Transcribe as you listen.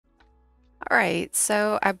All right,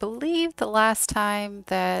 so I believe the last time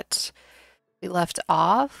that we left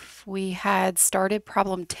off, we had started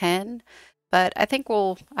problem 10, but I think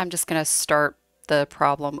I'm just going to start the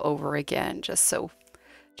problem over again just so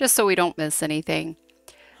we don't miss anything.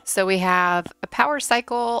 So we have a power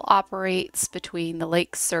cycle operates between the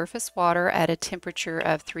lake's surface water at a temperature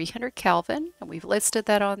of 300 Kelvin, and we've listed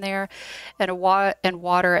that on there, and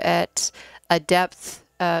water at a depth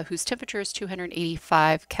whose temperature is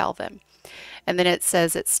 285 Kelvin. And then it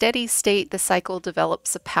says at steady state, the cycle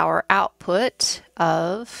develops a power output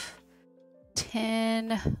of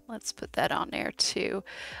 10, let's put that on there too,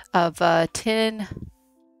 of 10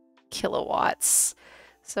 kilowatts.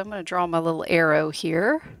 So I'm going to draw my little arrow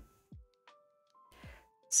here.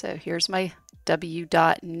 So here's my W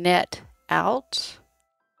dot net out.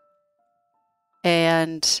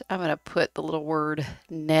 And I'm going to put the little word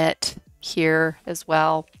net here as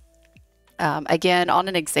well. Again, on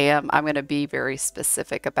an exam, I'm going to be very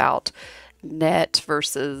specific about net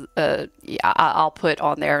versus, yeah, I'll put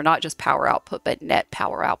on there not just power output, but net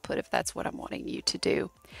power output if that's what I'm wanting you to do.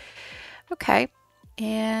 Okay,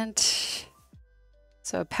 and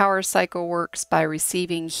so a power cycle works by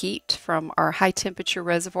receiving heat from our high temperature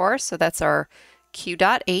reservoir. So that's our Q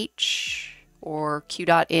dot H or Q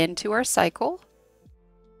dot N to our cycle.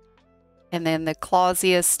 And then the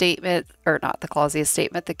Clausius statement, or not the Clausius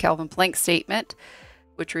statement, the Kelvin-Planck statement,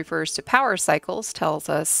 which refers to power cycles, tells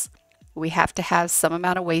us we have to have some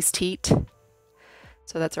amount of waste heat.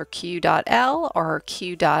 So that's our Q dot L or our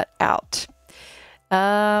Q dot out.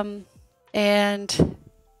 And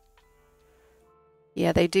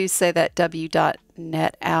yeah, they do say that W dot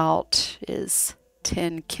net out is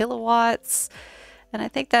 10 kilowatts. And I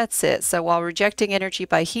think that's it. So while rejecting energy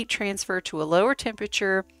by heat transfer to a lower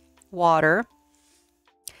temperature water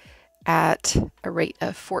at a rate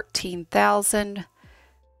of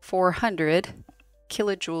 14,400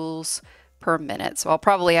 kilojoules per minute. So I'll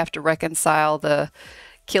probably have to reconcile the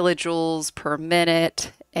kilojoules per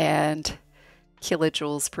minute and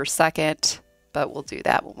kilojoules per second, but we'll do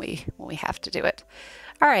that when we have to do it.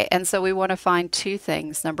 All right, and so we want to find two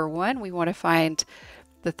things. Number one, we want to find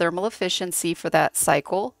the thermal efficiency for that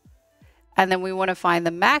cycle, and then we want to find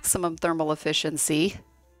the maximum thermal efficiency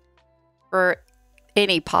for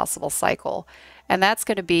any possible cycle, and that's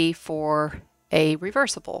going to be for a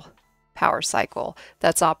reversible power cycle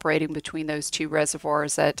that's operating between those two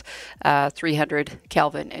reservoirs at 300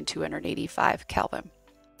 Kelvin and 285 Kelvin.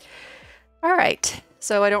 All right,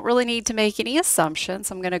 so I don't really need to make any assumptions.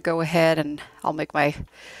 I'm going to go ahead and I'll make my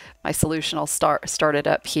solution. I'll start it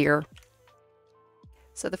up here.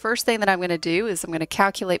 So the first thing that I'm going to do is I'm going to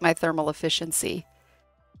calculate my thermal efficiency.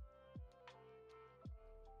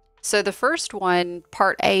 So the first one,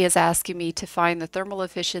 part A, is asking me to find the thermal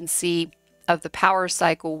efficiency of the power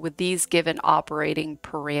cycle with these given operating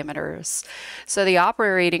parameters. So the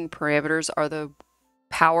operating parameters are the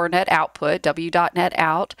power net output, W dot net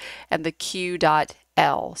out, and the Q dot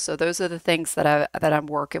L. So those are the things that I'm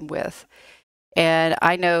working with. And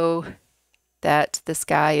I know that this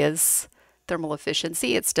guy is thermal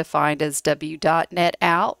efficiency. It's defined as W dot net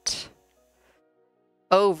out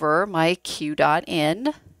over my Q dot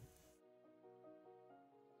N,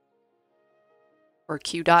 or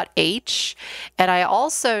Q dot H. And I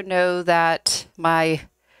also know that my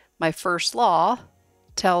first law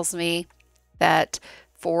tells me that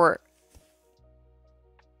for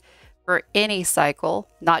any cycle,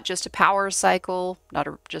 not just a power cycle, not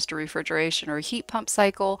just a refrigeration or a heat pump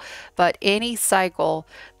cycle, but any cycle,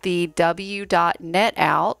 the W dot net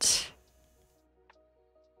out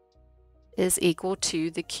is equal to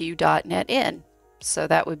the Q dot net in. So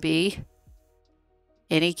that would be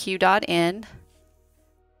any Q dot in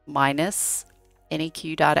minus any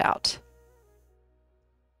Q dot out.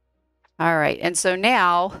 All right, and so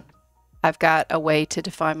now I've got a way to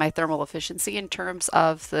define my thermal efficiency in terms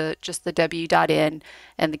of just the W dot in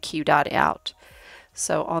and the Q dot out.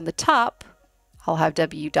 So on the top, I'll have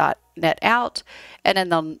W dot net out, and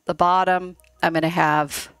then on the bottom, I'm going to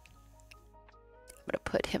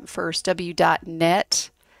put him first, W dot net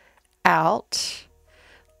out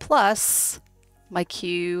plus my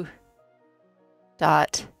Q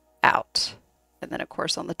dot out. And then of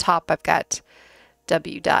course on the top I've got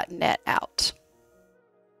W dot net out.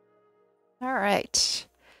 All right.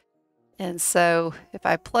 And so if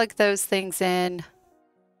I plug those things in,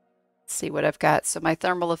 let's see what I've got. So my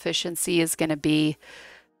thermal efficiency is going to be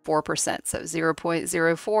 4%. So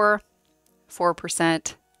 0.04,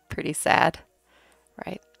 4%, pretty sad,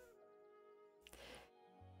 right?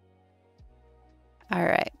 All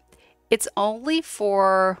right. it's only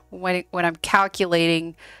for when I'm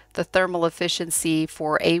calculating the thermal efficiency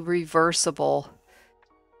for a reversible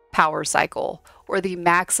power cycle, or the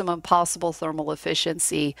maximum possible thermal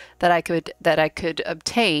efficiency that I could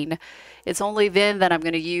obtain. It's only then that I'm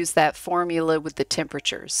going to use that formula with the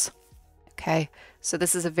temperatures. Okay, so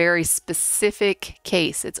this is a very specific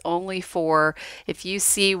case. It's only for if you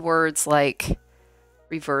see words like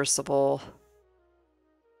reversible,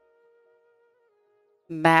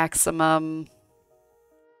 maximum.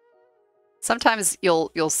 Sometimes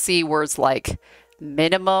you'll see words like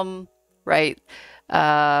minimum, right?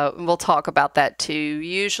 We'll talk about that too.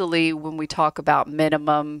 Usually when we talk about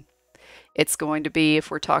minimum, it's going to be if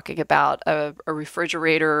we're talking about a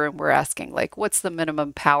refrigerator and we're asking like, what's the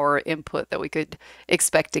minimum power input that we could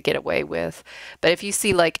expect to get away with? But if you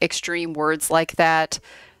see like extreme words like that,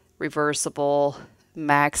 reversible,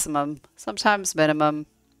 maximum, sometimes minimum,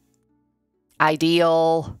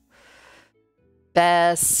 ideal,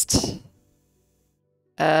 best,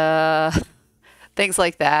 things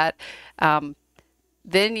like that,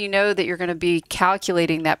 then you know that you're going to be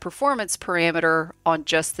calculating that performance parameter on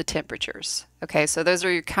just the temperatures. Okay, so those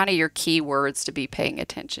are kind of your key words to be paying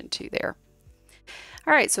attention to there.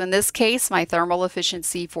 All right, so in this case, my thermal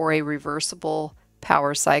efficiency for a reversible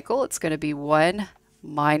power cycle, it's going to be 1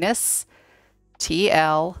 minus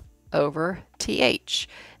TL over TH.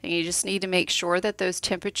 And you just need to make sure that those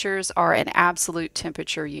temperatures are in absolute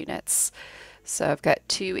temperature units. So I've got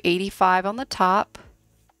 285 on the top,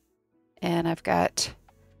 and I've got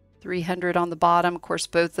 300 on the bottom. Of course,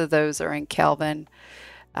 both of those are in Kelvin.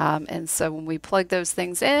 And so when we plug those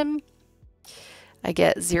things in, I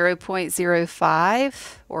get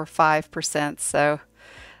 0.05 or 5%. So,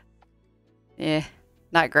 yeah,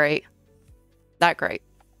 not great. Not great.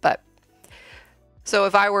 But so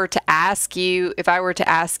if I were to ask you,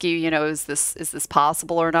 you know, is this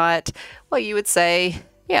possible or not? Well, you would say,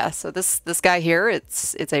 yeah. So this guy here,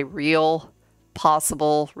 it's a real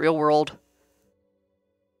possible real world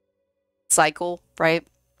cycle, right?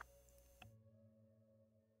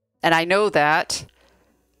 And I know that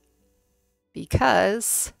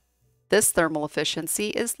because this thermal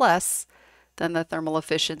efficiency is less than the thermal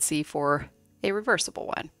efficiency for a reversible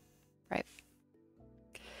one, right?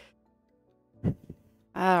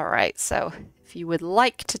 All right, so if you would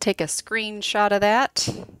like to take a screenshot of that,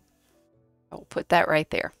 I'll put that right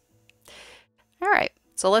there. All right,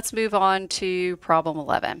 so let's move on to problem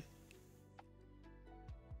 11.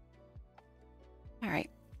 All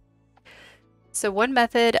right. So one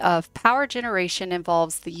method of power generation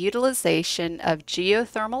involves the utilization of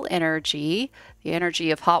geothermal energy, the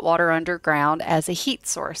energy of hot water underground, as a heat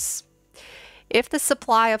source. If the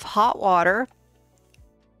supply of hot water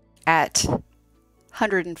at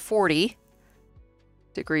 140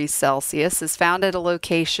 degrees Celsius is found at a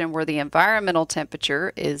location where the environmental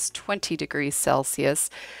temperature is 20 degrees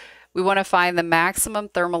Celsius, we want to find the maximum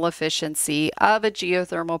thermal efficiency of a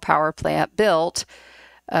geothermal power plant built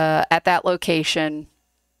at that location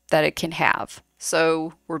that it can have.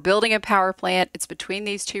 So we're building a power plant. It's between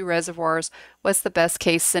these two reservoirs. What's the best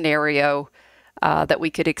case scenario that we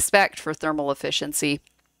could expect for thermal efficiency,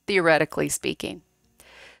 theoretically speaking?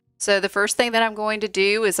 So the first thing that I'm going to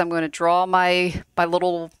do is I'm going to draw my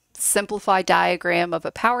little simplified diagram of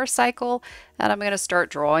a power cycle, and I'm going to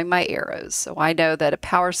start drawing my arrows. So I know that a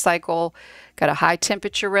power cycle got a high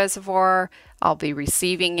temperature reservoir. I'll be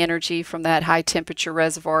receiving energy from that high temperature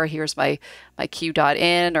reservoir. Here's my Q dot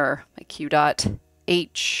N or my Q dot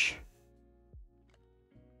H.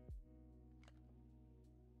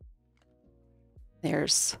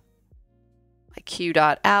 There's my Q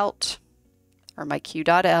dot out or my Q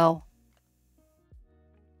dot L.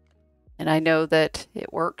 And I know that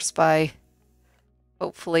it works by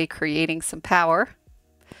hopefully creating some power.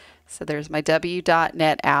 So there's my W dot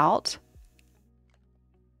net out.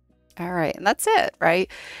 All right, and that's it, right?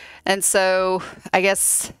 And so I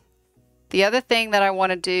guess the other thing that I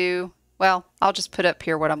want to do, well, I'll just put up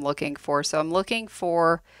here what I'm looking for. So I'm looking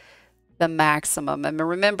for the maximum. And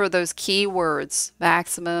remember those key words: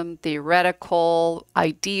 maximum, theoretical,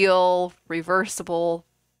 ideal, reversible.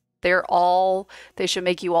 They should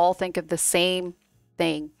make you all think of the same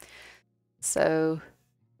thing. So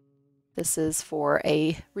this is for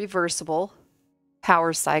a reversible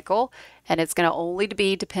power cycle, and it's going to only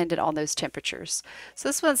be dependent on those temperatures. So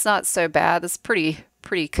this one's not so bad. This is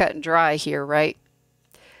pretty cut and dry here, right?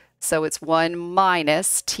 So it's 1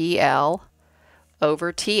 minus TL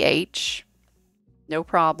over TH. No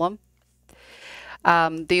problem.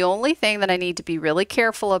 The only thing that I need to be really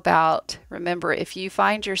careful about, remember, if you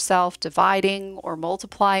find yourself dividing or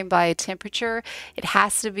multiplying by a temperature, it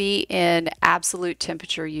has to be in absolute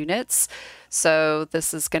temperature units. So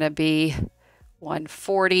this is going to be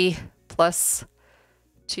 140 plus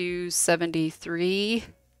 273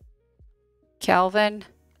 Kelvin,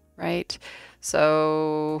 right?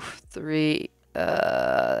 So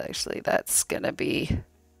actually that's going to be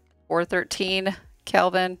 413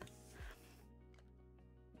 Kelvin.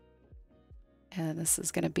 And this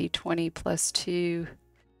is going to be 20 plus 2,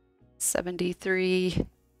 73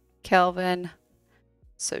 Kelvin.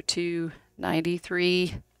 So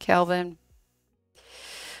 293 Kelvin.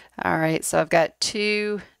 All right, so I've got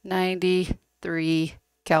 293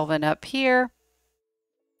 Kelvin up here.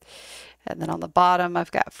 And then on the bottom,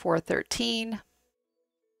 I've got 413.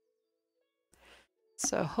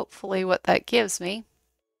 So hopefully what that gives me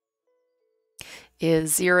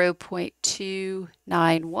is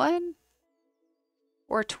 0.291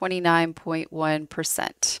 or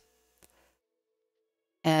 29.1%.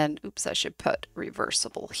 And oops, I should put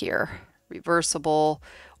reversible here. Reversible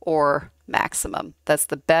or maximum. That's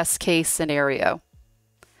the best case scenario.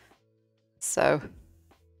 So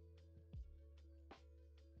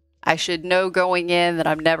I should know going in that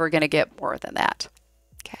I'm never going to get more than that.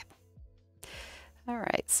 Okay. All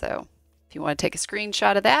right, so if you want to take a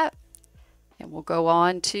screenshot of that, and we'll go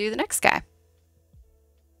on to the next guy.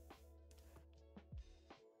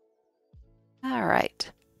 All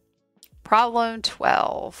right, problem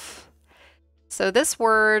 12. So this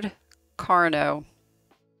word, Carnot,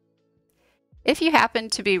 if you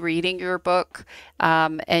happen to be reading your book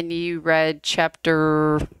and you read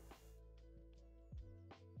chapter, I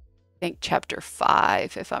think chapter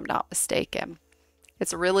 5, if I'm not mistaken.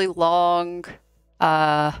 It's a really long,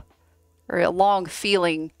 or a long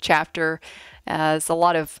feeling chapter. There's a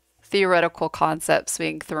lot of theoretical concepts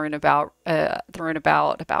being thrown about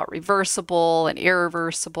reversible and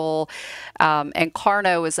irreversible, and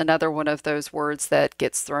Carnot is another one of those words that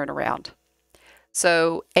gets thrown around.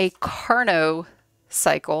 So a Carnot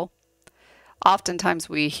cycle, oftentimes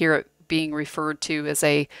we hear it being referred to as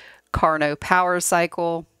a Carnot power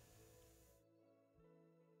cycle,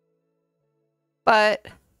 but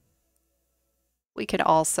we can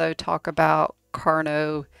also talk about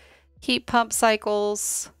Carnot heat pump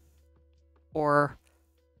cycles, or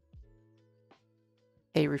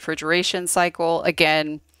a refrigeration cycle.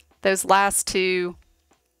 Again, those last two,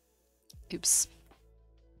 oops.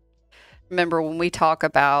 Remember when we talk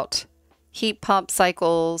about heat pump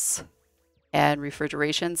cycles and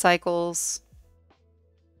refrigeration cycles,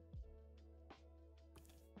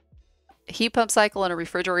 a heat pump cycle and a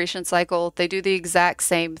refrigeration cycle, they do the exact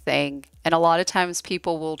same thing. And a lot of times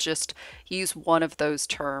people will just use one of those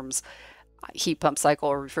terms, heat pump cycle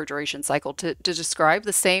or refrigeration cycle, to describe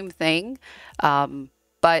the same thing.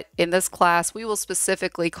 But in this class, we will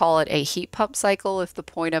specifically call it a heat pump cycle if the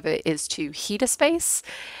point of it is to heat a space.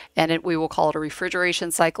 And we will call it a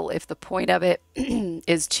refrigeration cycle if the point of it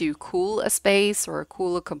is to cool a space or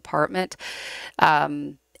cool a compartment.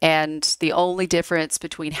 And the only difference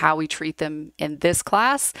between how we treat them in this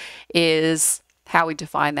class is how we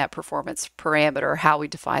define that performance parameter, how we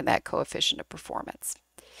define that coefficient of performance.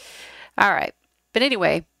 All right, but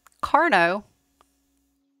anyway, Carnot,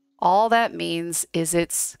 all that means is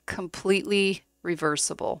it's completely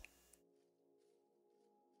reversible.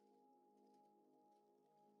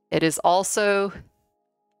 It is also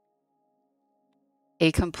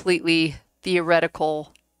a completely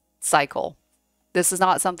theoretical cycle. This is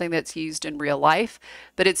not something that's used in real life,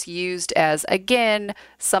 but it's used as, again,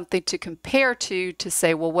 something to compare to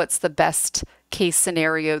say, well, what's the best case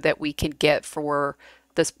scenario that we can get for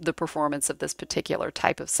the performance of this particular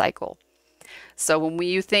type of cycle. So when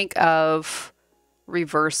you think of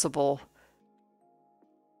reversible,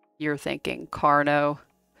 you're thinking Carnot,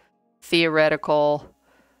 theoretical.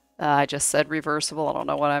 I just said reversible. I don't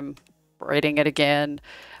know what I'm writing it again.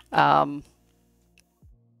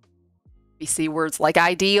 We see words like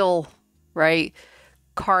ideal, right?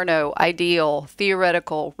 Carnot, ideal,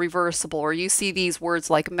 theoretical, reversible, or you see these words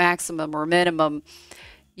like maximum or minimum.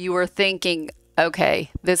 You are thinking, okay,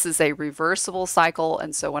 this is a reversible cycle,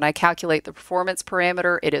 and so when I calculate the performance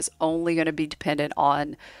parameter, it is only going to be dependent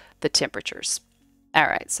on the temperatures. All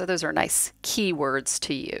right, so those are nice keywords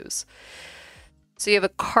to use. So you have a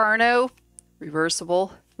Carnot,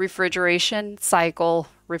 reversible refrigeration cycle.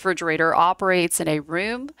 Refrigerator operates in a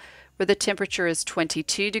room where the temperature is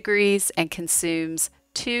 22 degrees and consumes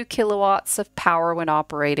 2 kilowatts of power when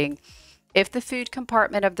operating. If the food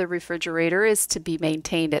compartment of the refrigerator is to be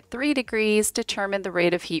maintained at 3 degrees, determine the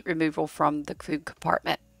rate of heat removal from the food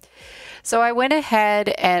compartment. So I went ahead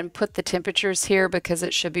and put the temperatures here because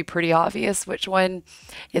it should be pretty obvious which one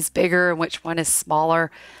is bigger and which one is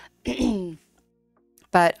smaller.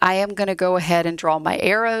 But I am going to go ahead and draw my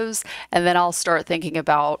arrows, and then I'll start thinking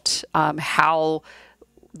about how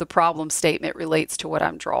the problem statement relates to what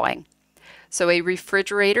I'm drawing. So a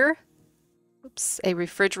refrigerator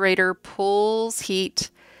pulls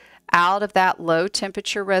heat out of that low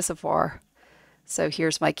temperature reservoir. So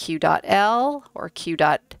here's my Q dot L or Q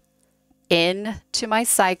dot N to my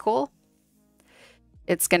cycle.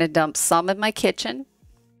 It's going to dump some in my kitchen.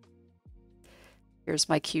 Here's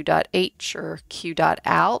my Q dot H or Q dot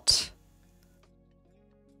out.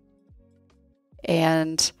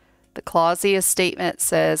 And the Clausius statement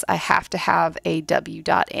says I have to have a W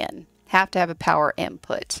dot N, have to have a power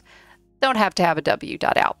input. Don't have to have a W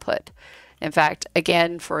dot output. In fact,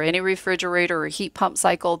 again, for any refrigerator or heat pump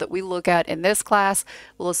cycle that we look at in this class,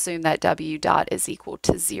 we'll assume that W dot is equal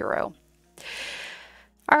to 0.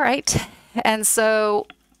 All right, and so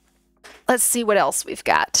let's see what else we've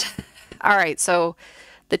got. All right, so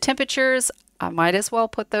the temperatures, I might as well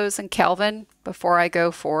put those in Kelvin before I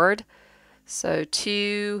go forward. So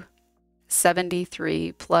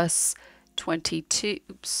 273 plus 22,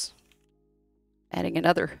 oops, adding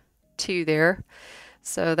another 2 there.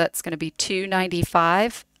 So that's going to be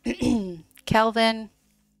 295 Kelvin.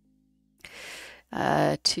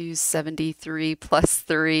 273 plus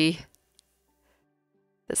 3.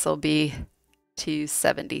 This will be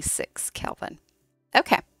 276 Kelvin.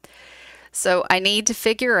 Okay. So I need to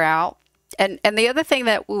figure out, and the other thing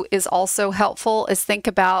that is also helpful is think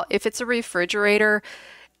about if it's a refrigerator,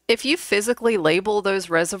 if you physically label those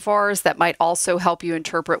reservoirs, that might also help you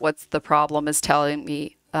interpret what the problem is telling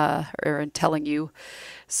me or telling you.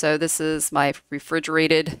 So this is my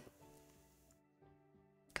refrigerated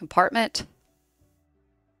compartment.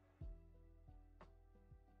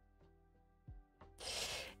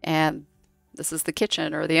 And this is the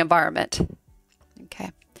kitchen or the environment.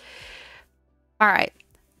 Okay. All right,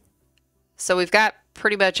 so we've got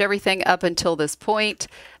pretty much everything up until this point,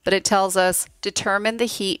 but it tells us determine the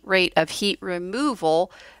heat rate of heat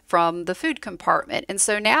removal from the food compartment. And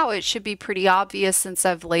so now it should be pretty obvious, since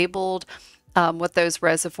I've labeled what those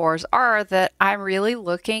reservoirs are, that I'm really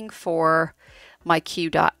looking for my Q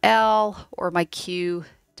dot L or my Q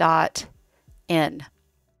dot N.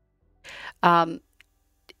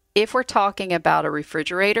 If we're talking about a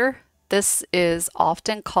refrigerator, this is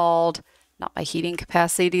often called, not my heating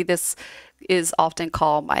capacity, this is often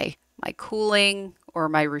called my cooling or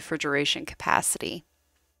my refrigeration capacity.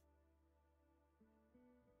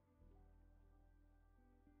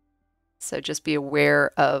 So just be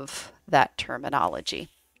aware of that terminology.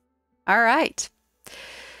 All right.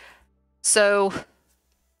 So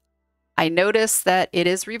I notice that it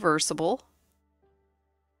is reversible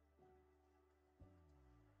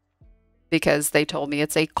because they told me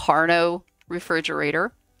it's a Carnot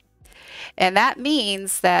refrigerator. And that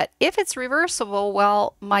means that if it's reversible,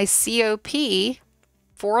 well, my COP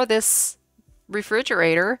for this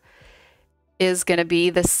refrigerator is going to be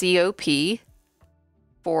the COP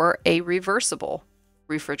for a reversible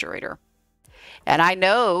refrigerator. And I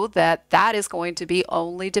know that that is going to be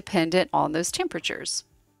only dependent on those temperatures.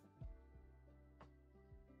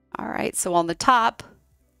 All right, so on the top,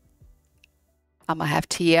 I'm going to have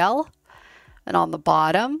TL, and on the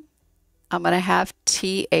bottom, I'm going to have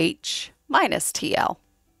TH minus TL.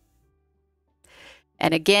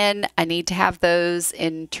 And again, I need to have those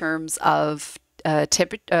in terms of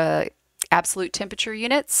absolute temperature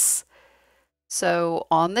units. So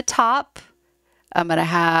on the top, I'm going to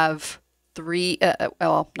have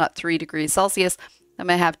not 3 degrees Celsius. I'm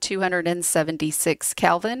going to have 276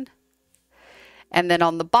 Kelvin. And then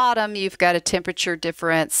on the bottom, you've got a temperature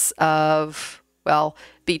difference of, well,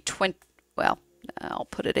 I'll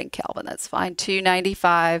put it in Kelvin, that's fine.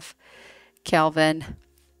 295 Kelvin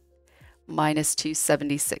minus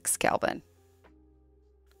 276 Kelvin.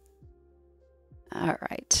 All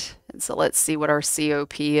right, and so let's see what our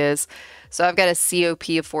COP is. So I've got a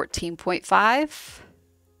COP of 14.5.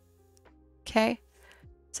 Okay,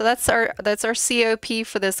 so that's our COP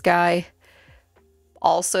for this guy.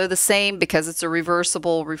 Also the same because it's a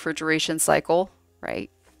reversible refrigeration cycle, right?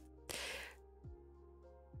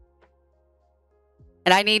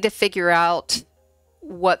 And I need to figure out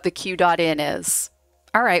what the Q dot N is.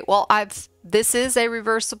 All right, well, this is a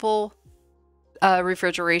reversible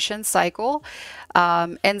refrigeration cycle.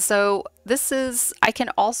 And so I can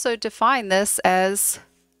also define this as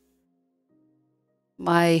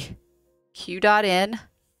my Q dot N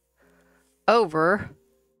over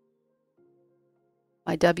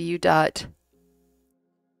my W dot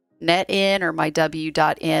net in or my W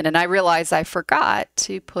dot in. And I realize I forgot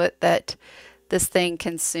to put that this thing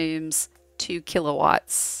consumes 2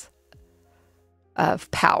 kilowatts of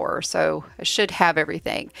power. So I should have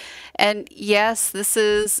everything. And yes,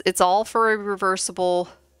 it's all for a reversible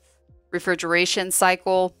refrigeration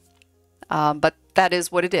cycle, but that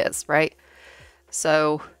is what it is, right?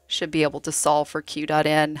 So should be able to solve for Q dot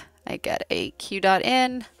N. I get a Q dot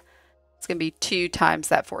N. It's going to be 2 times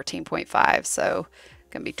that 14.5. So it's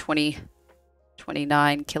going to be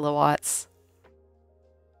 29 kilowatts.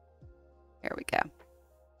 There we go.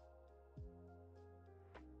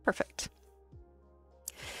 Perfect.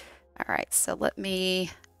 All right, so let me,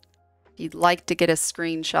 if you'd like to get a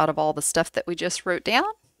screenshot of all the stuff that we just wrote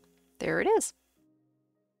down, there it is.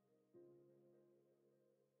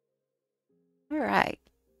 All right,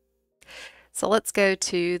 so let's go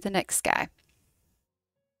to the next guy.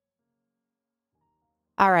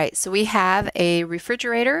 All right, so we have a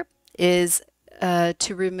refrigerator is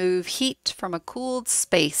to remove heat from a cooled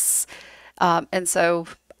space. And so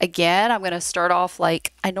again, I'm going to start off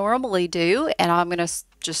like I normally do, and I'm going to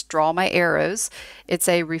just draw my arrows. It's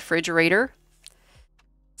a refrigerator.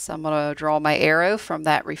 So I'm going to draw my arrow from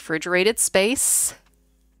that refrigerated space.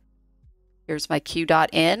 Here's my Q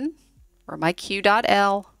dot N or my Q dot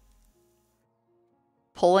L.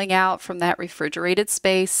 Pulling out from that refrigerated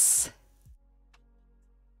space.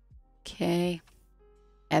 Okay.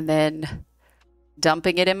 And then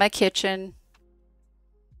dumping it in my kitchen.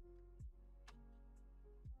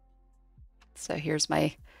 So here's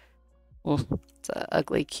my, it's an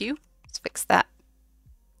ugly Q. Let's fix that.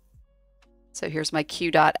 So here's my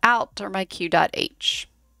Q dot out or my Q dot H.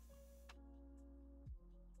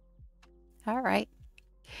 All right.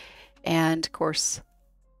 And of course,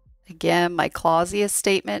 again, my Clausius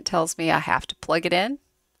statement tells me I have to plug it in.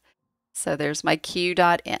 So there's my Q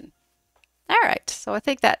dot N. All right, so I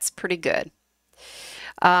think that's pretty good.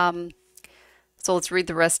 So let's read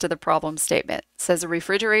the rest of the problem statement. It says a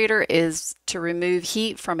refrigerator is to remove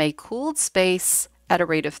heat from a cooled space at a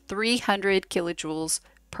rate of 300 kilojoules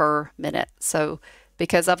per minute. So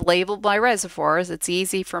because I've labeled my reservoirs, it's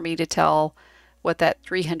easy for me to tell what that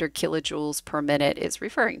 300 kilojoules per minute is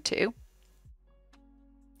referring to.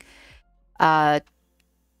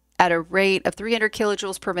 At a rate of 300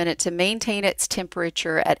 kilojoules per minute to maintain its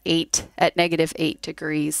temperature at -8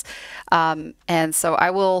 degrees. And so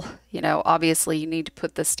I will, obviously you need to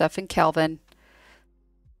put this stuff in Kelvin.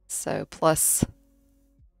 So plus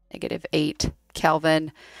 -8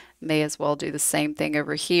 Kelvin. May as well do the same thing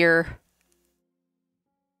over here.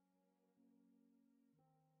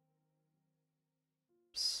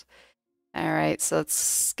 All right, so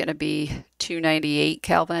it's going to be 298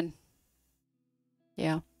 Kelvin.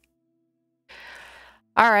 Yeah.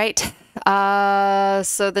 All right,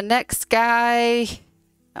 so the next guy,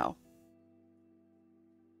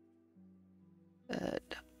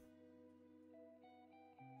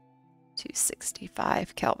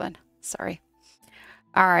 265 Kelvin, sorry.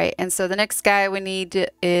 All right, and so the next guy we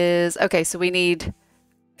need is, okay, so we need,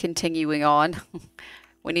 continuing on,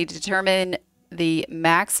 we need to determine the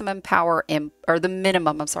maximum power, or the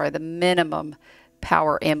minimum, I'm sorry, the minimum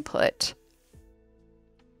power input.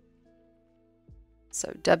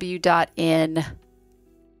 So W dot N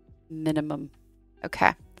minimum.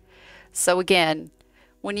 Okay. So again,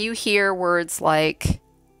 when you hear words like,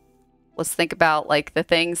 let's think about like the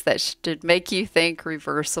things that should make you think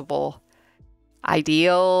reversible.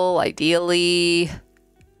 Ideal, ideally,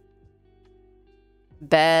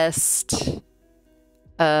 best,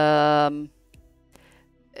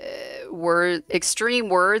 extreme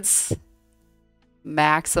words,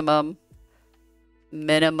 maximum,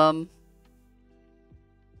 minimum.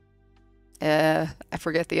 I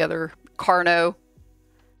forget the other. Carnot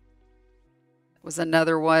was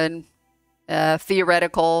another one.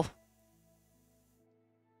 Theoretical.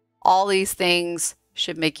 All these things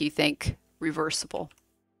should make you think reversible.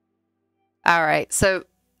 All right. So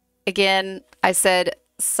again, I said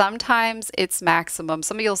sometimes it's maximum.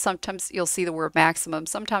 Sometimes you'll see the word maximum.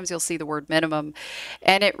 Sometimes you'll see the word minimum.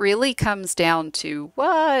 And it really comes down to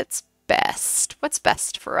what's best. What's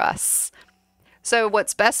best for us? So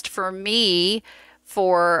what's best for me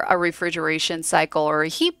for a refrigeration cycle or a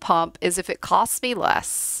heat pump is if it costs me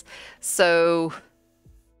less. So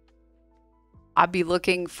I'd be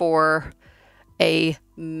looking for a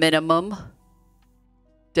minimum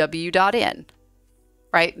W dot N,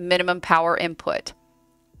 right? Minimum power input.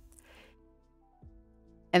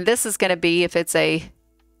 And this is going to be if it's a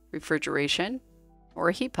refrigeration or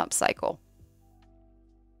a heat pump cycle.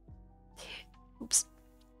 Oops.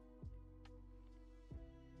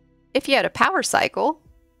 If you had a power cycle,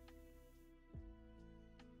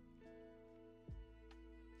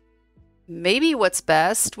 maybe what's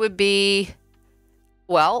best would be,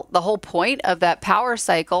 well, the whole point of that power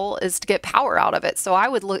cycle is to get power out of it. So I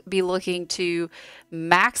would be looking to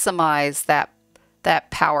maximize that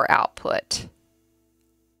power output.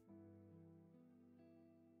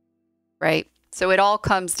 Right? So it all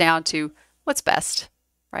comes down to what's best,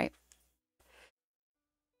 right?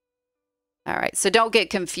 All right, so don't get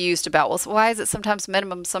confused about, well, so why is it sometimes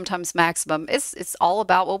minimum, sometimes maximum? It's all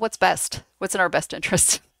about, well, what's best? What's in our best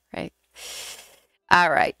interest, right? All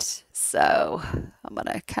right, so I'm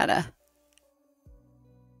gonna I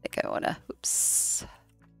think I wanna, oops,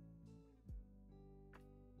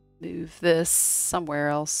 move this somewhere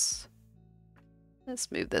else.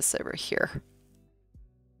 Let's move this over here.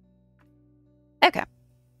 Okay.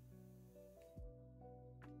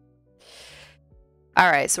 All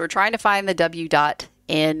right, so we're trying to find the W dot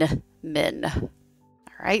in min. All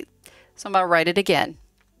right, so I'm gonna write it again.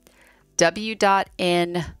 W dot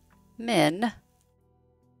in min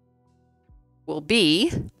will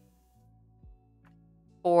be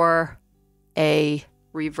for a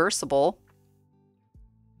reversible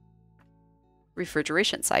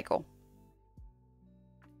refrigeration cycle.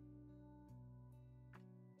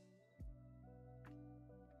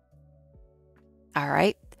 All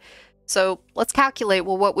right. So let's calculate,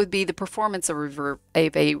 well, what would be the performance of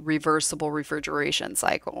a reversible refrigeration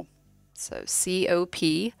cycle? So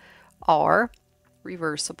COP R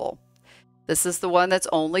reversible. This is the one that's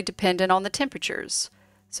only dependent on the temperatures.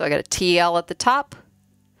 So I got a TL at the top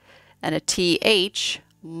and a TH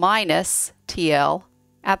minus TL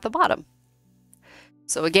at the bottom.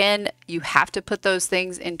 So again, you have to put those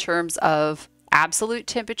things in terms of absolute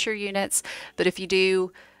temperature units, but if you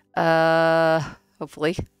do,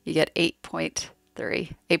 hopefully you get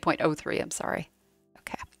 8.03, I'm sorry.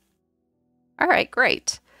 Okay. All right,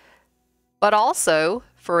 great. But also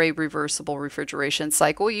for a reversible refrigeration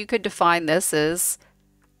cycle, you could define this as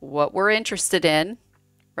what we're interested in,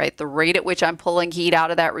 right? The rate at which I'm pulling heat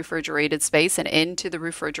out of that refrigerated space and into the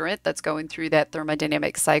refrigerant that's going through that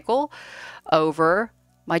thermodynamic cycle over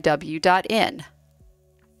my W dot N.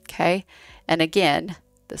 Okay. And again,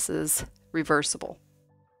 this is reversible.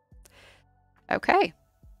 Okay.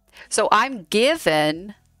 So I'm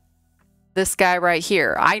given this guy right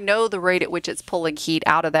here. I know the rate at which it's pulling heat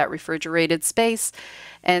out of that refrigerated space.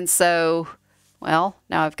 And so, well,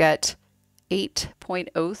 now I've got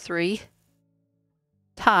 8.03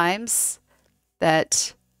 times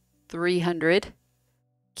that 300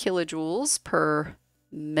 kilojoules per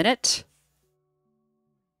minute.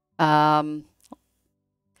 And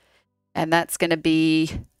that's going to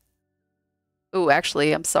be, oh,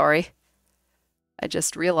 actually, I'm sorry. I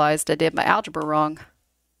just realized I did my algebra wrong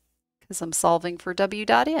because I'm solving for W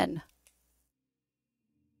dot N.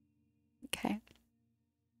 Okay.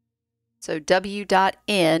 So W dot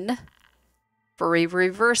N for a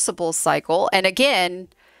reversible cycle. And again,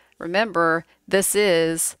 remember, this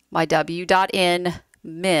is my W dot N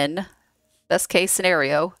min, best case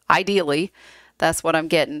scenario, ideally. That's what I'm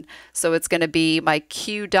getting. So it's going to be my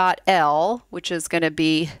Q dot L, which is going to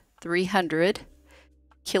be 300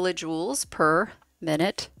 kilojoules per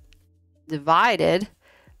minute divided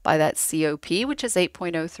by that COP, which is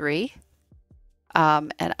 8.03.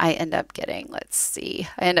 And I end up getting, let's see,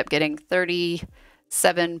 I end up getting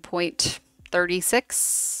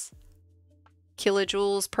 37.36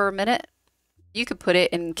 kilojoules per minute. You could put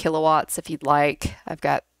it in kilowatts if you'd like. I've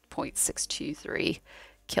got 0.623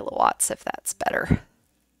 kilowatts if that's better.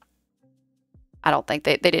 I don't think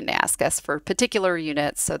they didn't ask us for particular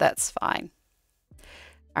units, so that's fine.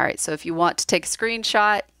 All right, so if you want to take a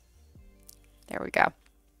screenshot, there we go.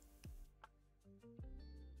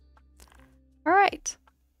 All right,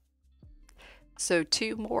 so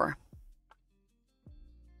 2 more.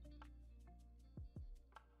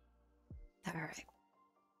 All right.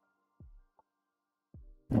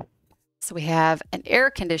 So we have an air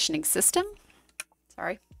conditioning system.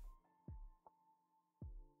 Sorry.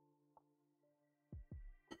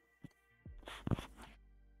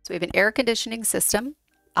 So we have an air conditioning system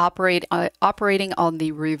operating on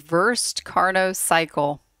the reversed Carnot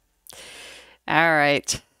cycle. All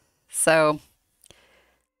right, so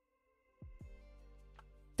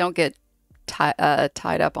don't get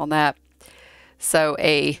tied up on that. So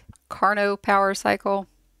a Carnot power cycle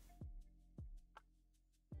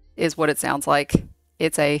is what it sounds like.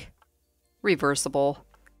 It's a reversible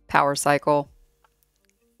power cycle.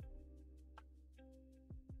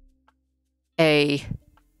 A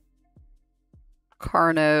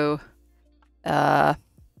Carnot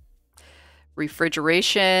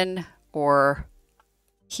refrigeration or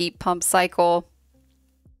heat pump cycle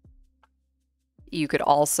You could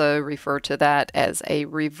also refer to that as a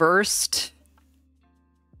reversed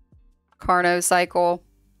Carnot cycle.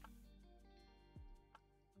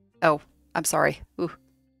 Oh, I'm sorry. Ooh.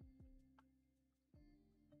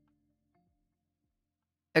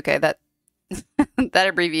 Okay, that that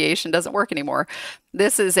abbreviation doesn't work anymore.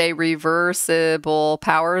 This is a reversible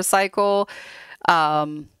power cycle.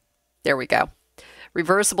 There we go.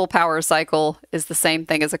 Reversible power cycle is the same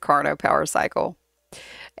thing as a Carnot power cycle.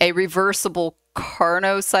 A reversible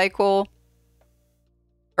Carnot cycle,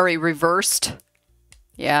 or a reversed,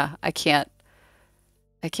 yeah, I can't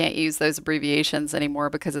use those abbreviations anymore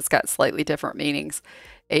because it's got slightly different meanings.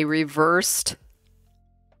 A reversed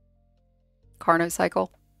Carnot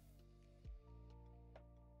cycle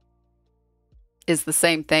is the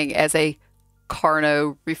same thing as a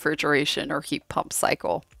Carnot refrigeration or heat pump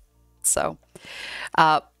cycle. So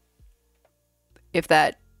if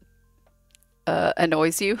that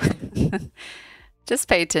annoys you, just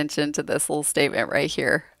pay attention to this little statement right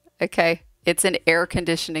here. Okay, it's an air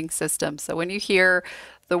conditioning system. So when you hear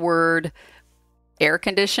the word air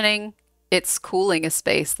conditioning, it's cooling a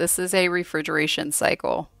space. This is a refrigeration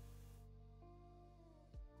cycle.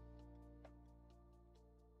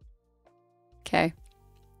 Okay.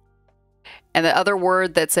 And the other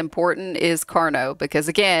word that's important is Carnot, because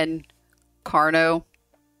again, Carnot,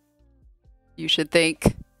 you should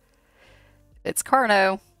think, it's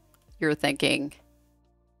Carnot, you're thinking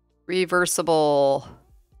reversible,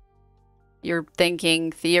 you're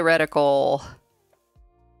thinking theoretical,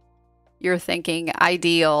 you're thinking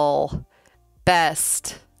ideal,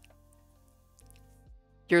 best,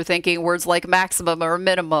 you're thinking words like maximum or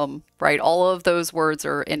minimum, right? All of those words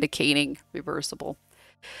are indicating reversible.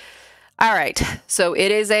 All right, so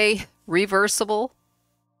it is a reversible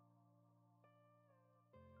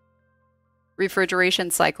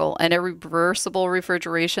refrigeration cycle and a reversible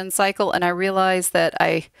refrigeration cycle. And I realize that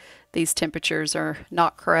these temperatures are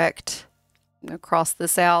not correct. I'm going to cross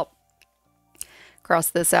this out.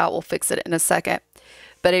 Cross this out. We'll fix it in a second.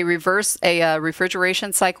 But a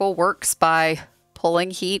refrigeration cycle works by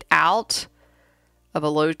pulling heat out of a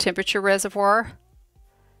low temperature reservoir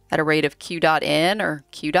at a rate of Q dot N or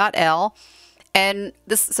Q dot L. And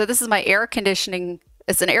this is my air conditioning.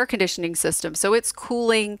 It's an air conditioning system. So it's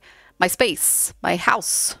cooling my space, my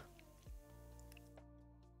house.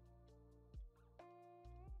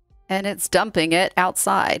 And it's dumping it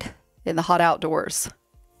outside in the hot outdoors.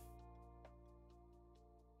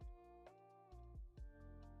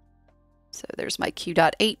 So there's my Q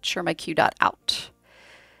dot H or my Q dot out.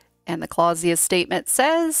 And the Clausius statement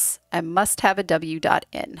says I must have a W dot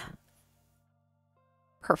N.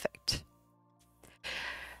 Perfect.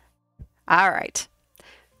 All right.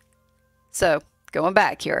 So going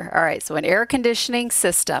back here. All right. So an air conditioning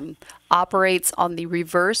system operates on the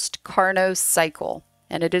reversed Carnot cycle,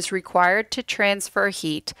 and it is required to transfer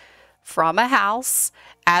heat from a house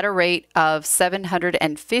at a rate of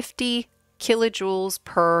 750 kilojoules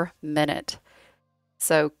per minute.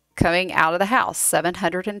 So coming out of the house,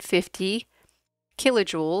 750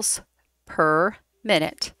 kilojoules per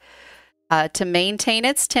minute to maintain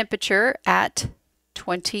its temperature at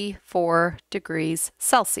 24 degrees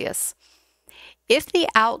Celsius. If the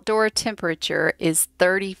outdoor temperature is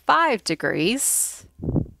 35 degrees,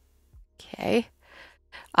 okay,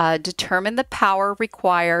 determine the power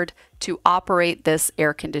required to operate this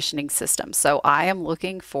air conditioning system. So I am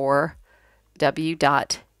looking for W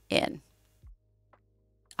dot N.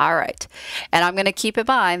 All right, and I'm going to keep in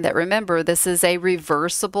mind that, remember, this is a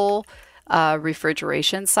reversible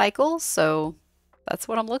refrigeration cycle, so that's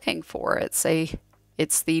what I'm looking for. It's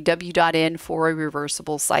the W dot N for a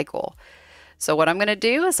reversible cycle. So what I'm going to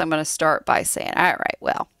do is I'm going to start by saying, all right,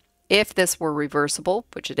 well, if this were reversible,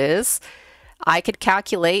 which it is, I could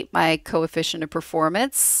calculate my coefficient of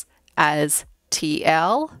performance as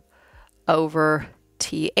TL over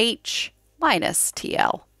TH minus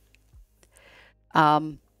TL.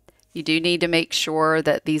 You do need to make sure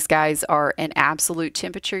that these guys are in absolute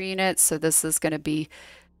temperature units. So this is going to be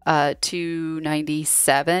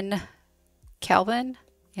 297 Kelvin.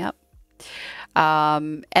 Yep.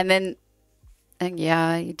 And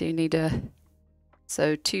yeah, you do need to.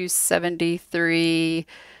 So 273,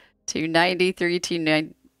 293,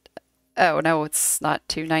 290. Oh, no, it's not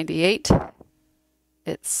 298.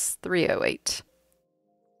 It's 308.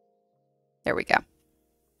 There we go.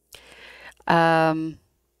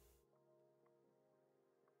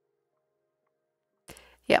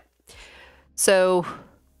 Yep. So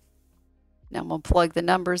now I'm going to plug the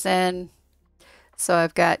numbers in. So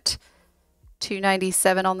I've got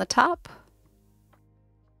 297 on the top.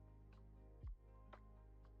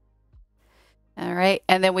 All right,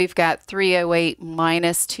 and then we've got 308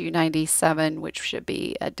 minus 297, which should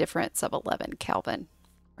be a difference of 11 Kelvin,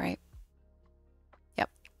 right? Yep.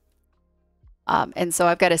 And so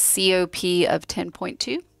I've got a COP of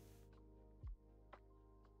 10.2.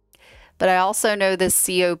 But I also know this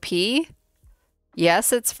COP,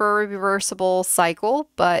 yes, it's for a reversible cycle,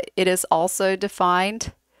 but it is also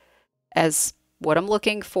defined as what I'm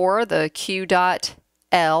looking for, the Q dot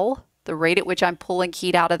L, the rate at which I'm pulling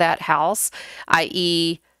heat out of that house,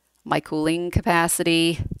 i.e. my cooling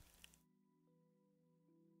capacity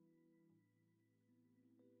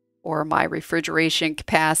or my refrigeration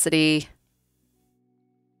capacity,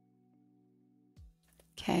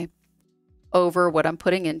 okay, over what I'm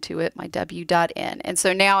putting into it, my W dot N. And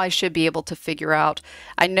so now I should be able to figure out,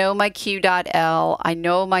 I know my Q dot L, I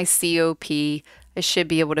know my COP, I should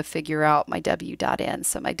be able to figure out my W dot N.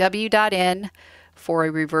 So my W dot N for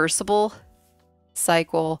a reversible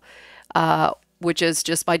cycle, which is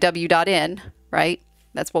just my W dot N, right?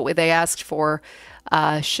 That's what they asked for,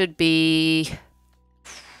 should be,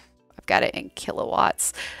 I've got it in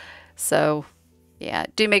kilowatts. So yeah,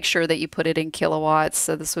 do make sure that you put it in kilowatts.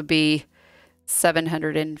 So this would be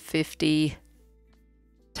 750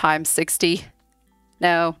 times 60.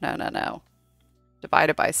 No.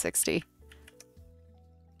 Divided by 60.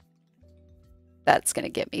 That's going to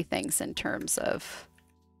get me things in terms of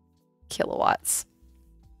kilowatts.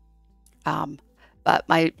 But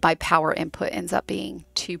my power input ends up being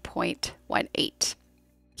 2.18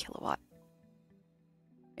 kilowatt.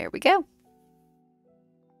 There we go.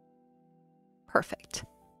 Perfect.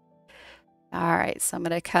 All right, so I'm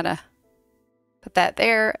going to kind of put that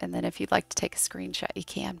there, and then if you'd like to take a screenshot, you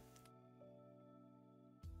can.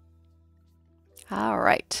 All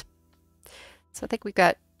right. So I think we've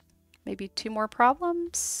got maybe 2 more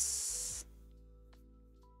problems.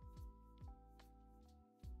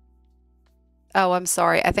 Oh, I'm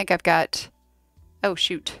sorry. I think I've got, oh,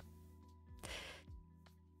 shoot.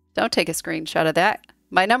 Don't take a screenshot of that.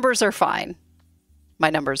 My numbers are fine. My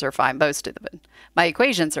numbers are fine, most of them. My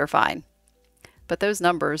equations are fine. But those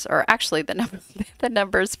numbers are actually the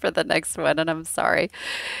numbers for the next one, and I'm sorry.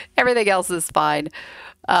 Everything else is fine.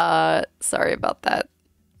 Sorry about that.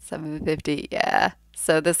 750, yeah.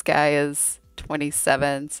 So this guy is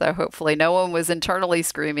 27, so hopefully no one was internally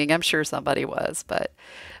screaming. I'm sure somebody was, but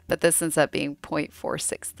this ends up being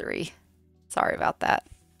 0.463. Sorry about that.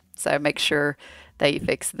 So make sure that you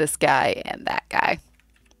fix this guy and that guy.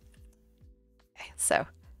 Okay, so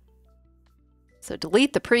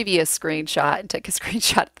delete the previous screenshot and take a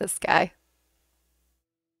screenshot of this guy.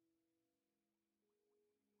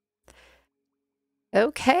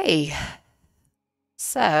 Okay,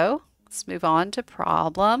 so let's move on to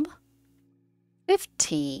problem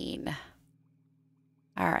 15.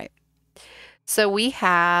 All right, so we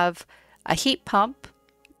have a heat pump,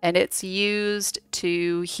 and it's used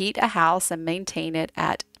to heat a house and maintain it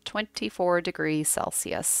at 24 degrees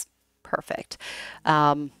Celsius. Perfect.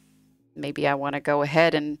 Maybe I want to go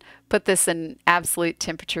ahead and put this in absolute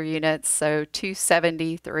temperature units. So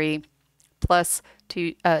 273 plus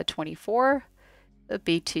 24 would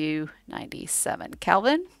be 297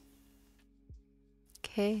 Kelvin.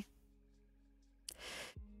 Okay.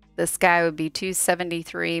 This guy would be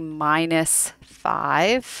 273 minus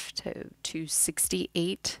 5, so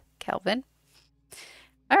 268 Kelvin.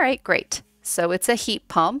 All right, great. So it's a heat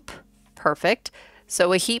pump. Perfect.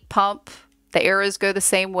 So a heat pump, the arrows go the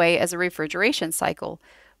same way as a refrigeration cycle.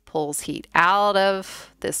 Pulls heat out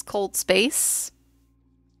of this cold space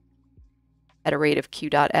at a rate of Q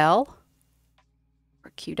dot L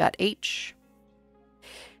or Q dot H.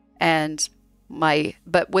 And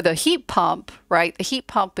but with a heat pump, right, the heat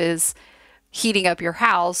pump is heating up your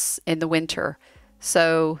house in the winter.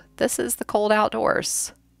 So this is the cold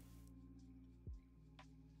outdoors.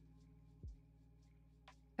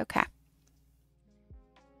 Okay.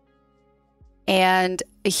 And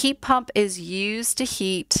a heat pump is used to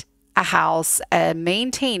heat a house and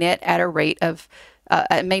maintain it at a rate of,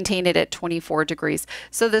 maintain it at 24 degrees.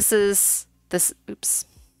 So this is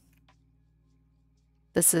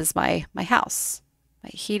my house, my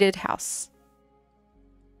heated house.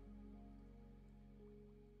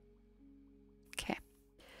 Okay.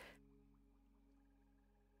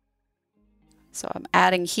 So I'm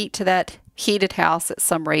adding heat to that heated house at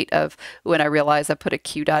some rate of, when I realize I put a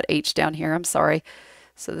Q dot H down here, I'm sorry.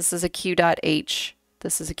 So this is a Q dot H,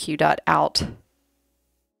 this is a Q dot out.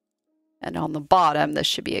 And on the bottom, this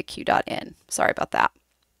should be a Q dot in. Sorry about that.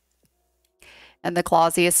 And the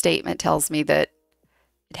Clausius statement tells me that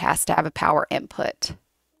it has to have a power input.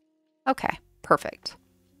 Okay, perfect.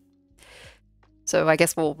 So I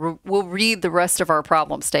guess we'll read the rest of our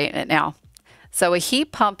problem statement now. So a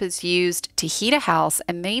heat pump is used to heat a house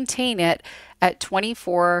and maintain it at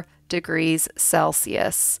 24 degrees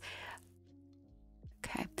Celsius.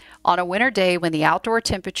 Okay. On a winter day when the outdoor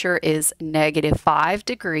temperature is -5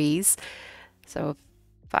 degrees, so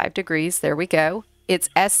 5 degrees, there we go. The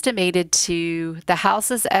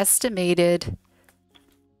house is estimated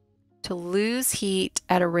to lose heat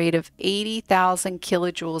at a rate of 80,000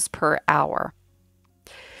 kilojoules per hour.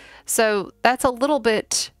 So that's a little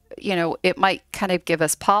bit, it might kind of give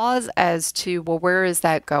us pause as to, well, where is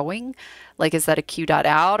that going? Like, is that a Q dot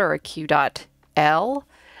out or a Q dot L?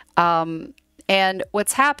 And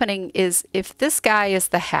what's happening is if this guy is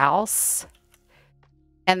the house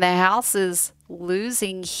and the house is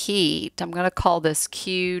losing heat, I'm going to call this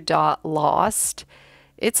Q dot lost.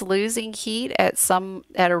 It's losing heat at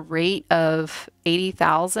a rate of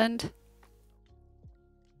 80,000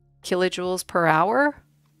 kilojoules per hour.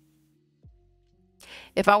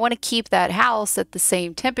 If I want to keep that house at the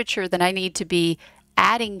same temperature, then I need to be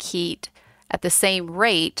adding heat at the same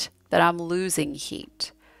rate that I'm losing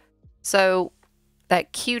heat. So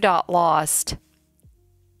that Q dot lost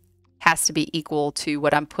has to be equal to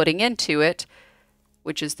what I'm putting into it,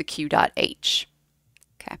 which is the Q dot H.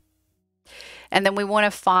 Okay. And then we want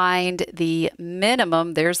to find the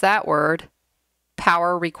minimum, there's that word,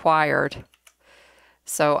 power required.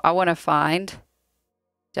 So I want to find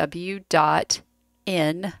W dot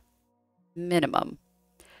N minimum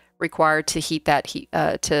required to heat that heat,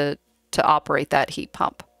 to operate that heat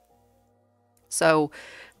pump. So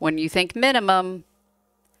when you think minimum,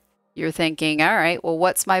 you're thinking, all right, well,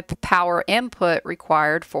 what's my power input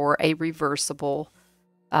required for a reversible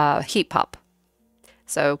heat pump?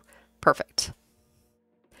 So perfect.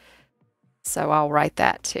 So I'll write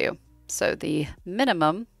that too. So the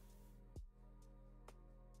minimum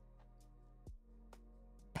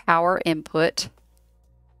power input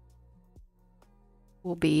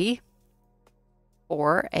will be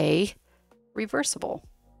for a reversible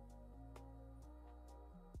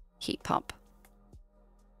heat pump.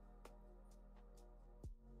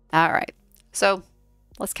 All right, so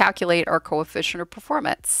let's calculate our coefficient of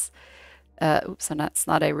performance. Oops, and that's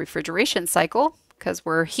not a refrigeration cycle because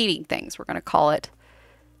we're heating things. We're going to call it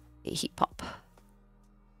a heat pump.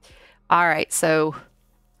 All right, so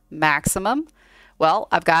maximum. Well,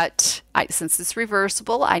 since it's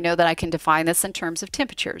reversible, I know that I can define this in terms of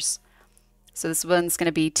temperatures. So this one's going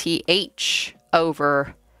to be TH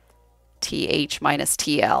over TH minus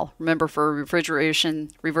TL. Remember, for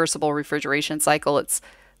reversible refrigeration cycle, it's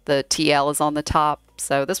the TL is on the top.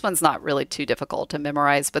 So this one's not really too difficult to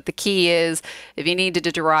memorize, but the key is if you needed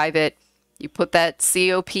to derive it, you put that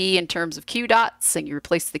COP in terms of Q dots and you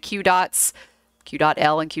replace the Q dots, Q dot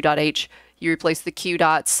L and Q dot H, you replace the Q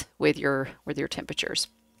dots with your temperatures.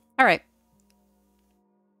 All right.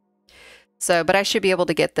 So, but I should be able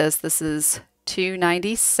to get this. This is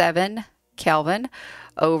 297 Kelvin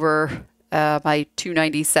over my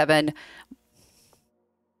 297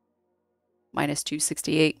 minus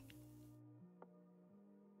 268.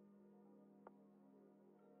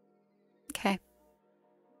 Okay.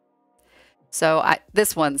 So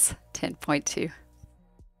this one's 10.2.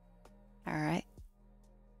 All right.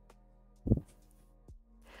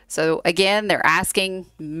 So again, they're asking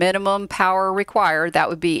minimum power required. That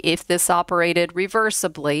would be if this operated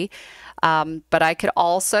reversibly. But I could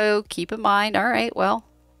also keep in mind, all right, well,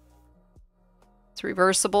 it's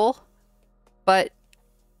reversible, but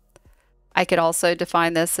I could also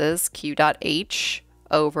define this as Q dot H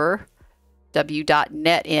over W dot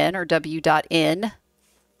net in or W dot N,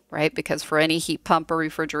 right? Because for any heat pump or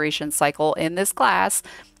refrigeration cycle in this class,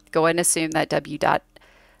 go ahead and assume that W dot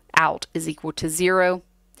out is equal to 0.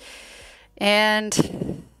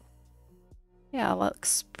 And yeah,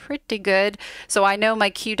 looks pretty good. So I know my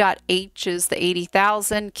Q dot H is the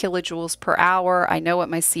 80,000 kilojoules per hour. I know what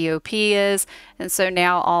my COP is. And so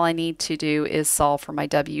now all I need to do is solve for my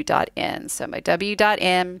W dot N. So my W dot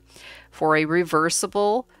N for a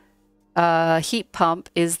reversible heat pump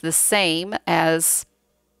is the same as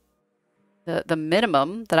the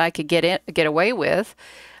minimum that I could get away with.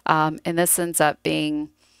 And this ends up being,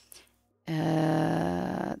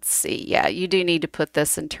 let's see, yeah, you do need to put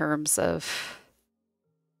this in terms of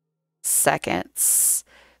seconds.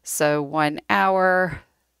 So 1 hour,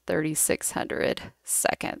 3,600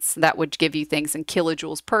 seconds. That would give you things in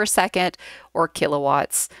kilojoules per second or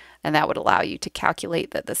kilowatts, and that would allow you to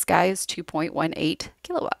calculate that this guy is 2.18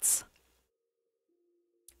 kilowatts.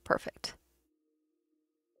 Perfect.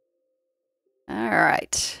 All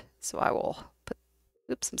right, so I will put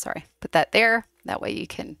that there. That way you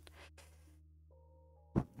can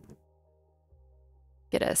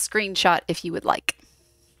get a screenshot if you would like.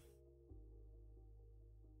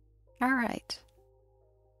 All right.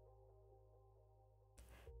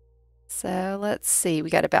 So let's see, we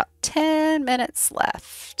got about 10 minutes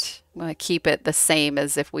left. I'm going to keep it the same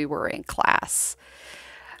as if we were in class.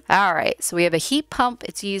 All right, so we have a heat pump.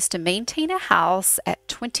 It's used to maintain a house at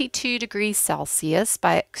 22 degrees Celsius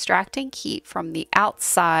by extracting heat from the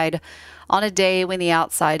outside on a day when the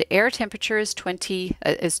outside air temperature is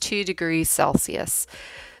 2 degrees Celsius.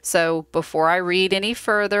 So before I read any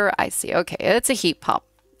further, I see, okay, it's a heat pump.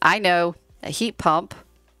 I know a heat pump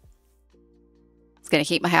is going to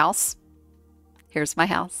heat my house. Here's my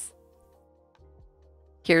house.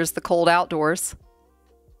 Here's the cold outdoors.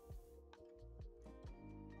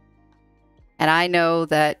 And I know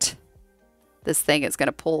that this thing is going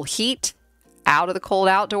to pull heat out of the cold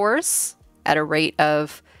outdoors at a rate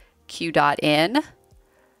of Q dot N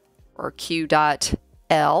or Q dot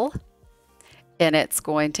L, and it's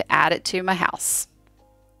going to add it to my house.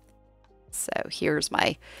 So here's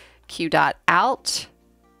my Q dot out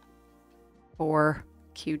or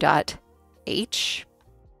Q dot H.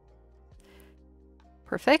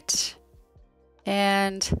 Perfect.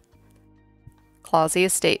 And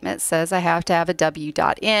Clausia's statement says I have to have a W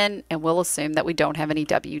dot in, and we'll assume that we don't have any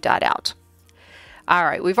W dot out. All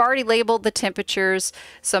right, we've already labeled the temperatures.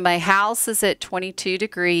 So my house is at 22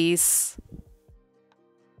 degrees.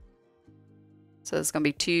 So it's going to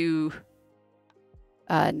be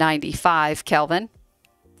 295 Kelvin.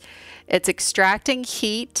 It's extracting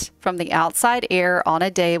heat from the outside air on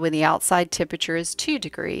a day when the outside temperature is 2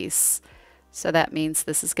 degrees. So that means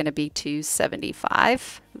this is going to be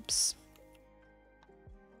 275. Oops.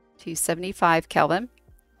 275 Kelvin.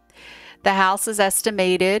 The house is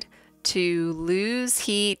estimated to lose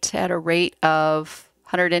heat at a rate of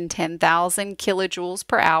 110,000 kilojoules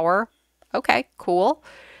per hour. Okay, cool.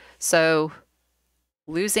 So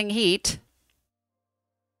losing heat.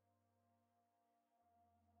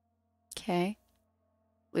 Okay.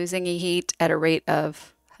 Losing heat at a rate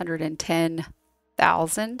of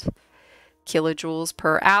 110,000 kilojoules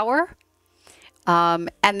per hour.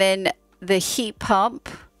 And then the heat pump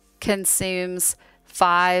consumes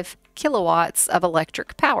 5 kilowatts of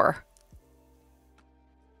electric power.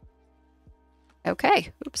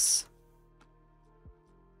 Okay, oops.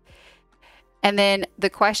 And then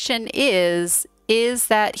the question is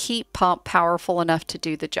that heat pump powerful enough to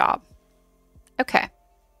do the job? Okay.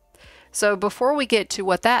 So before we get to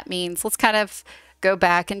what that means, let's kind of go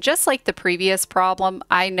back, and just like the previous problem,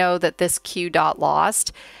 I know that this Q dot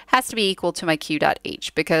lost has to be equal to my Q dot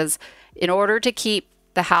H, because in order to keep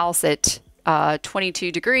the house at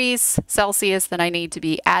 22 degrees Celsius, then I need to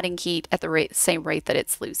be adding heat at the same rate that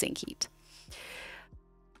it's losing heat.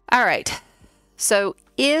 All right, so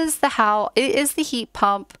is the heat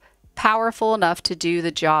pump powerful enough to do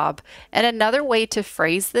the job? And another way to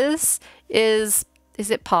phrase this is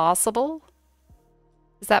it possible?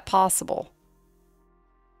 Is that possible?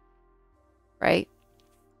 Right?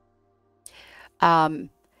 And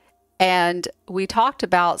we talked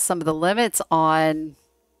about some of the limits on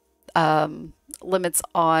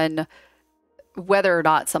whether or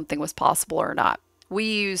not something was possible or not.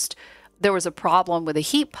 There was a problem with a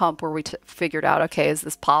heat pump where we figured out, okay, is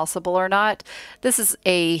this possible or not? We used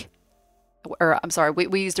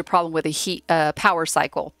a problem with a power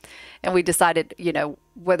cycle, and we decided,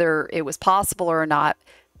 whether it was possible or not.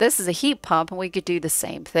 This is a heat pump, and we could do the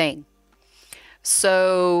same thing.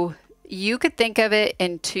 So you could think of it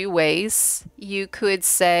in two ways. You could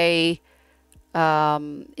say,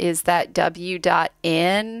 is that W dot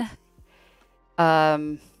N?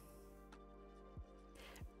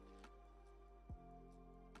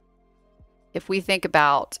 If we think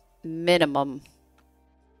about minimum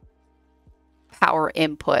power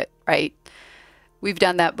input, right? We've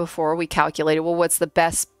done that before. We calculated, well, what's the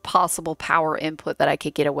best possible power input that I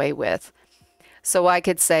could get away with? So I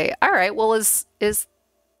could say, all right, well, is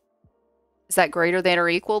that greater than or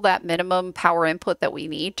equal that minimum power input that we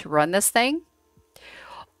need to run this thing?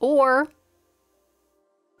 Or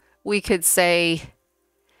we could say,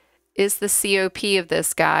 is the COP of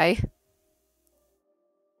this guy,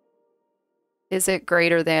 is it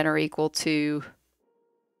greater than or equal to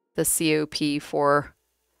the COP for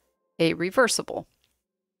a reversible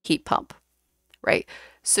heat pump, right?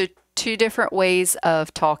 So two different ways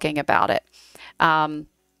of talking about it. And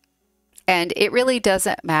it really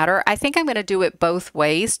doesn't matter. I think I'm going to do it both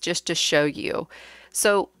ways just to show you.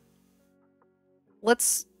 So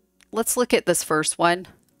let's look at this first one.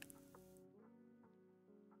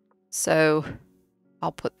 So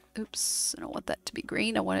I'll put, oops, I don't want that to be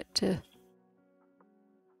green. I want it to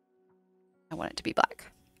be black.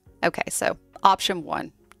 Okay, so option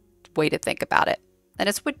one, way to think about it. And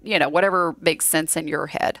it's what, you know, whatever makes sense in your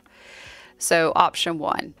head. So option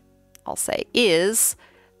 1, I'll say is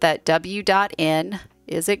that W dot N,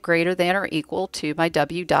 is it greater than or equal to my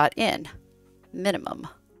W dot N minimum?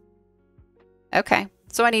 Okay,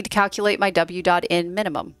 so I need to calculate my W dot N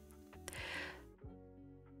minimum.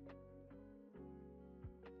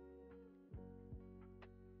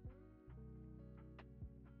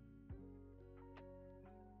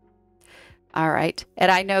 All right,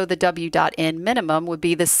 and I know the W dot N minimum would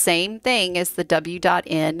be the same thing as the W dot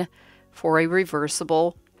N for a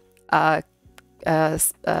reversible heat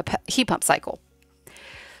pump cycle.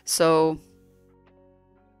 So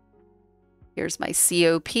here's my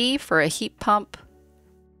COP for a heat pump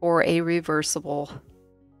or a reversible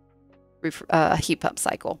heat pump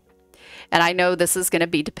cycle. And I know this is going to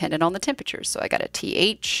be dependent on the temperature. So I got a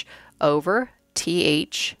TH over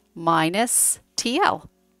TH minus TL.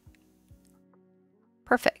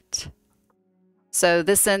 Perfect. So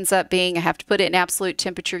this ends up being, I have to put it in absolute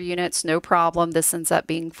temperature units, no problem. This ends up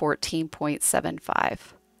being 14.75.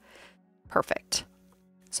 Perfect.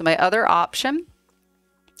 So my other option,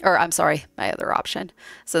 or I'm sorry, my other option.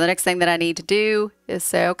 So the next thing that I need to do is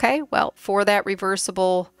say, okay, well, for that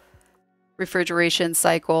reversible refrigeration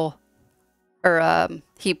cycle or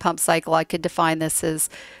heat pump cycle, I could define this as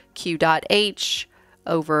Q dot H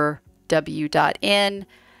over W dot N.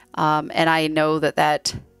 And I know that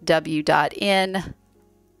that W dot N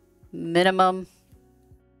minimum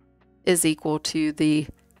is equal to the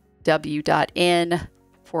W dot N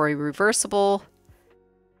for a reversible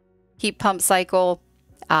heat pump cycle.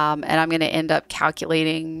 And I'm going to end up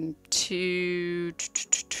calculating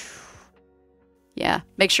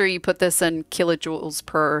make sure you put this in kilojoules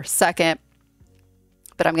per second,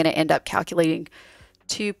 but I'm going to end up calculating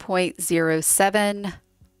 2.07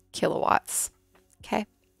 kilowatts. Okay.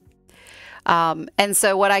 And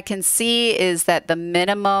so what I can see is that the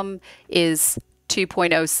minimum is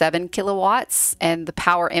 2.07 kilowatts and the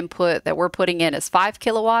power input that we're putting in is 5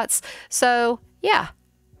 kilowatts. So yeah,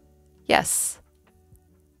 yes,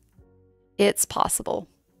 it's possible.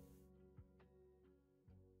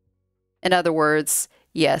 In other words,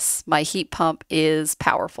 yes, my heat pump is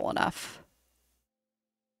powerful enough.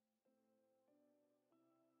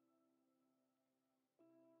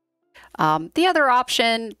 The other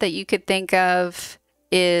option that you could think of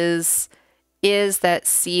is that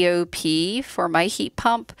COP for my heat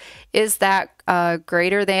pump, is that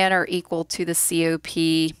greater than or equal to the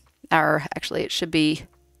COP, or actually it should be,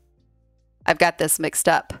 I've got this mixed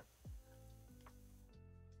up.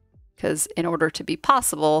 Because in order to be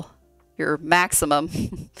possible, your maximum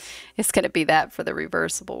is going to be that for the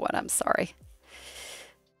reversible one. I'm sorry.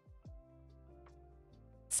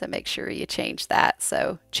 So make sure you change that.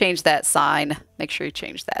 So change that sign. Make sure you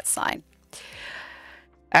change that sign.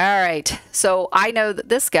 All right. So I know that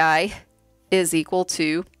this guy is equal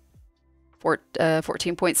to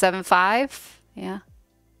 14.75. Yeah.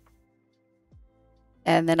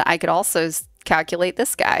 And then I could also calculate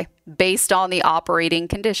this guy based on the operating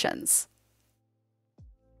conditions.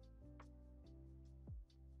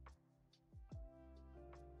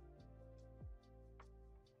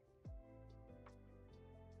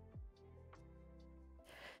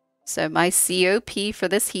 So my COP for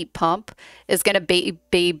this heat pump is going to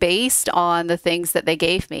be based on the things that they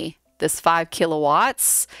gave me. This 5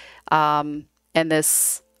 kilowatts and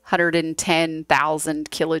this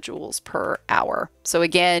 110,000 kilojoules per hour. So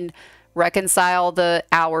again, reconcile the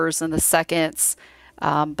hours and the seconds.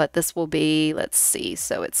 But this will be, let's see,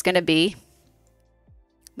 so it's going to be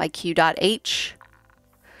my Q dot H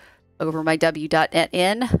over my W dot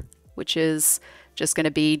N, which is just going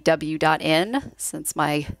to be W dot N, since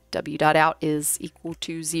my W dot out is equal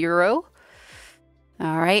to 0.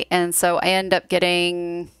 All right, and so I end up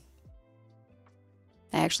getting,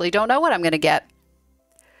 I actually don't know what I'm going to get.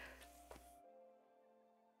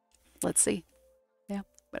 Let's see. Yeah, I'm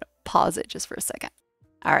going to pause it just for a second.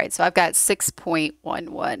 All right, so I've got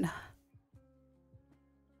 6.11.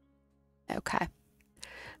 Okay.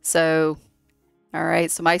 So, all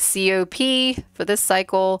right, so my COP for this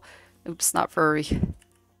cycle, oops, not for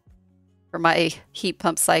my heat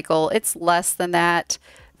pump cycle, it's less than that,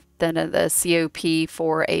 than the COP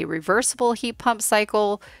for a reversible heat pump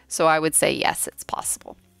cycle. So I would say, yes, it's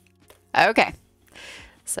possible. Okay.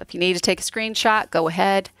 So if you need to take a screenshot, go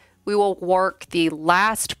ahead. We will work the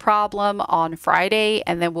last problem on Friday,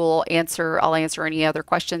 and then I'll answer any other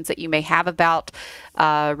questions that you may have about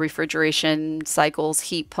refrigeration cycles,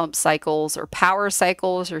 heat pump cycles, or power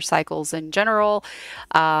cycles, or cycles in general.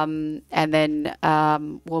 And then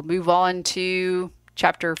we'll move on to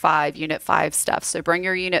chapter 5, unit 5 stuff. So bring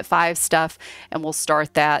your unit 5 stuff and we'll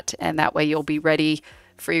start that. And that way you'll be ready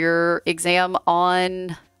for your exam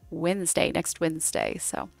on Wednesday, next Wednesday.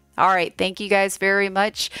 So, all right. Thank you guys very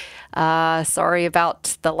much. Sorry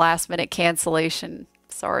about the last minute cancellation.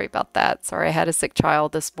 Sorry about that. Sorry, I had a sick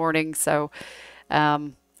child this morning. So,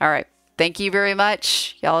 all right. Thank you very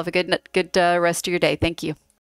much. Y'all have a good rest of your day. Thank you.